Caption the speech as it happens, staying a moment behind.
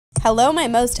Hello, my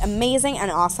most amazing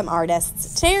and awesome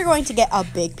artists. Today you're going to get a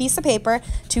big piece of paper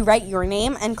to write your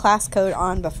name and class code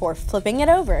on before flipping it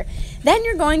over. Then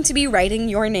you're going to be writing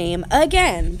your name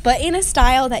again, but in a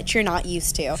style that you're not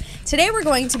used to. Today we're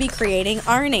going to be creating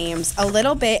our names a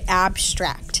little bit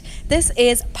abstract. This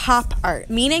is pop art,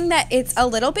 meaning that it's a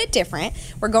little bit different.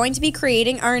 We're going to be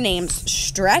creating our names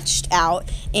stretched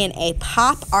out in a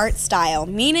pop art style,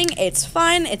 meaning it's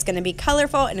fun, it's going to be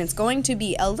colorful, and it's going to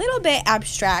be a little bit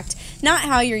abstract, not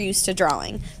how you're used to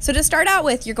drawing. So to start out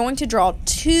with, you're going to draw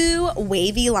two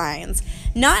wavy lines.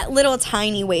 Not little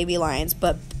tiny wavy lines,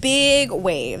 but big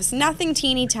waves. Nothing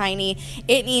teeny tiny.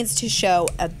 It needs to show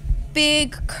a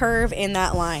big curve in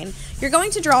that line. You're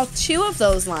going to draw two of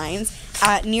those lines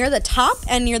near the top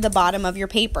and near the bottom of your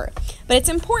paper. But it's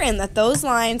important that those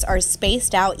lines are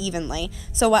spaced out evenly.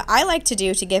 So what I like to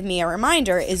do to give me a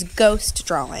reminder is ghost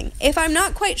drawing. If I'm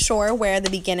not quite sure where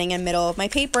the beginning and middle of my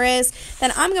paper is,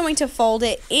 then I'm going to fold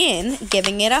it in,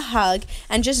 giving it a hug,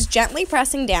 and just gently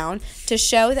pressing down to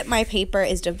show that my paper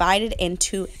is divided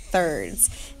into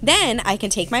thirds. Then I can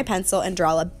take my pencil and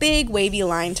draw a big wavy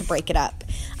line to break it up.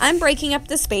 I'm breaking up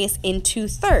the space into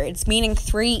thirds, meaning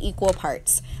 3 equal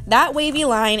parts. That wavy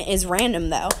line is random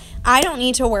though. I don't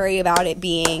need to worry about it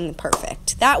being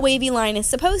perfect. That wavy line is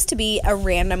supposed to be a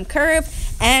random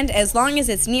curve, and as long as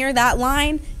it's near that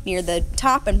line, near the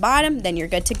top and bottom, then you're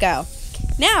good to go.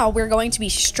 Now we're going to be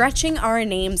stretching our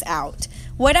names out.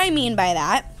 What I mean by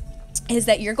that is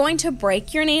that you're going to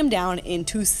break your name down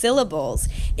into syllables.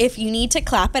 If you need to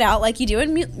clap it out like you do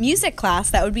in music class,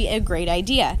 that would be a great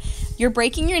idea. You're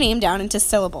breaking your name down into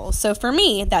syllables. So for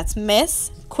me, that's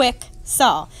Miss Quick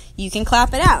Saul. You can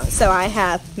clap it out. So I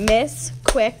have Miss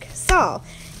Quick Saul.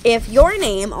 If your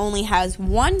name only has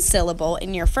one syllable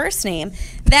in your first name,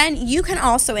 then you can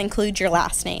also include your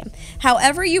last name.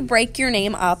 However you break your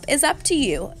name up is up to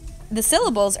you. The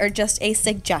syllables are just a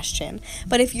suggestion,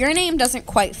 but if your name doesn't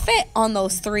quite fit on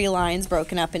those 3 lines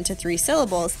broken up into 3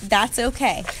 syllables, that's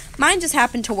okay. Mine just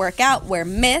happened to work out where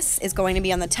Miss is going to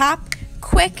be on the top,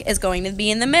 Quick is going to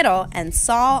be in the middle, and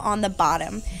Saul on the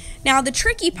bottom. Now the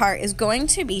tricky part is going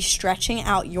to be stretching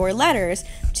out your letters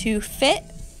to fit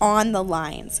on the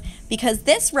lines, because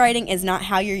this writing is not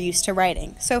how you're used to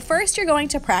writing. So first you're going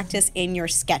to practice in your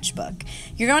sketchbook.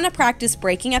 You're going to practice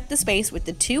breaking up the space with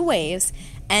the 2 waves,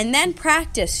 and then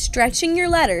practice stretching your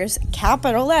letters,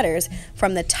 capital letters,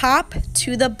 from the top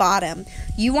to the bottom.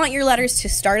 You want your letters to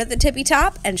start at the tippy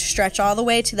top and stretch all the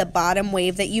way to the bottom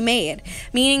wave that you made,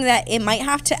 meaning that it might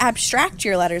have to abstract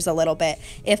your letters a little bit.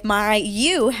 If my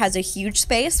U has a huge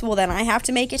space, well then I have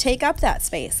to make it take up that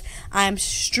space. I'm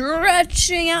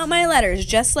stretching out my letters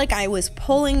just like I was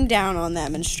pulling down on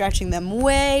them and stretching them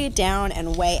way down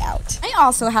and way out. I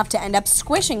also have to end up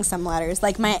squishing some letters,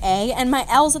 like my A and my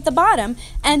L's at the bottom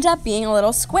end up being a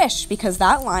little squished because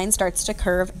that line starts to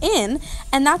curve in,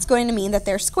 and that's going to mean that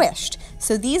they're squished.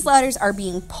 So these letters are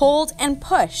being pulled and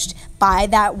pushed by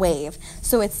that wave.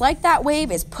 So it's like that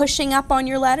wave is pushing up on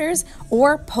your letters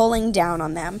or pulling down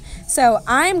on them. So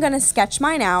I'm going to sketch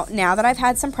mine out now that I've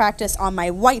had some practice on my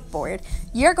whiteboard.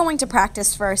 You're going to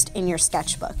practice first in your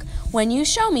sketchbook. When you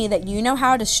show me that you know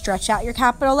how to stretch out your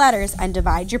capital letters and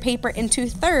divide your paper into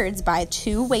thirds by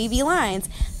 2 wavy lines,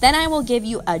 then I will give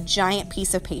you a giant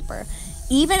piece of paper.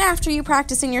 Even after you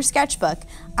practice in your sketchbook,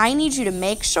 I need you to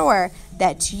make sure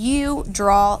that you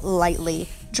draw lightly.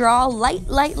 Draw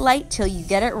light till you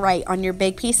get it right on your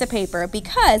big piece of paper,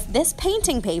 because this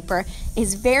painting paper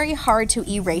is very hard to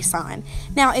erase on.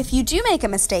 Now, if you do make a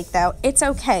mistake though, it's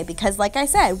okay, because like I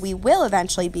said, we will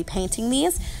eventually be painting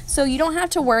these, so you don't have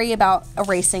to worry about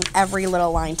erasing every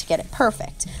little line to get it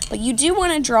perfect. But you do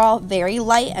want to draw very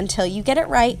light until you get it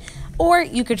right, or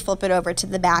you could flip it over to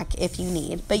the back if you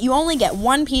need. But you only get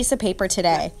 1 piece of paper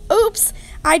today. Oops!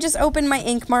 I just opened my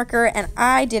ink marker and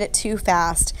I did it too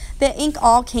fast. The ink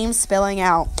all came spilling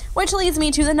out, which leads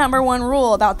me to the #1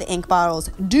 rule about the ink bottles.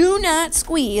 Do not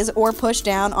squeeze or push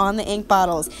down on the ink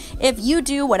bottles. If you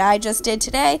do what I just did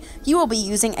today, you will be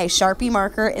using a Sharpie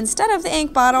marker instead of the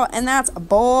ink bottle, and that's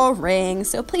boring.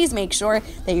 So please make sure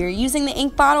that you're using the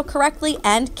ink bottle correctly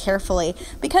and carefully,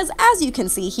 because as you can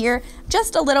see here,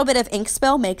 just a little bit of ink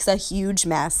spill makes a huge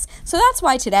mess. So that's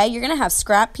why today you're going to have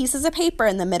scrap pieces of paper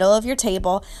in the middle of your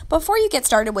table before you get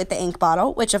started with the ink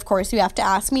bottle, which of course you have to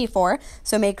ask me for.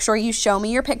 So make sure you show me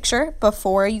your picture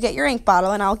before you get your ink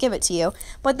bottle and I'll give it to you.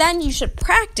 But then you should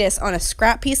practice on a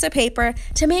scrap piece of paper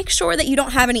to make sure that you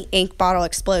don't have any ink bottle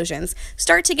explosions.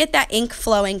 Start to get that ink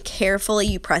flowing carefully.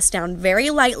 You press down very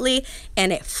lightly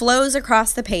and it flows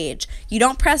across the page. You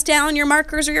don't press down your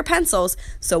markers or your pencils,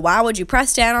 so why would you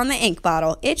press down on the ink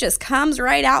bottle? It just just comes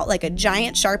right out like a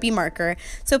giant Sharpie marker.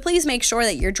 So please make sure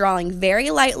that you're drawing very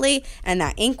lightly and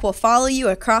that ink will follow you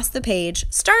across the page.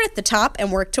 Start at the top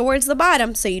and work towards the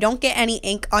bottom so you don't get any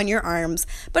ink on your arms.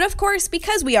 But of course,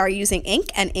 because we are using ink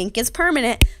and ink is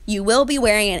permanent, you will be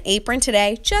wearing an apron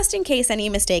today just in case any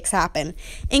mistakes happen.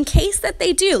 In case that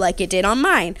they do, like it did on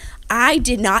mine, I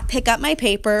did not pick up my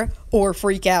paper or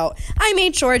freak out. I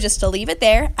made sure just to leave it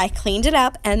there, I cleaned it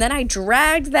up, and then I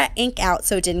dragged that ink out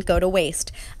so it didn't go to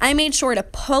waste. I made sure to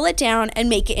pull it down and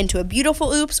make it into a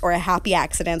beautiful oops or a happy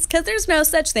accidents, because there's no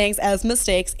such things as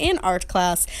mistakes in art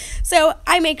class. So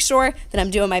I make sure that I'm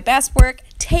doing my best work,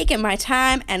 taking my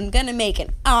time, and I'm gonna make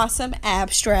an awesome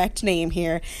abstract name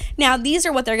here. Now these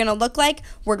are what they're gonna look like.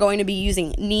 We're going to be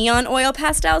using neon oil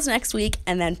pastels next week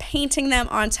and then painting them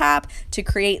on top to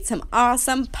create some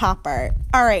awesome pop art.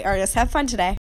 All right, artists, have fun today.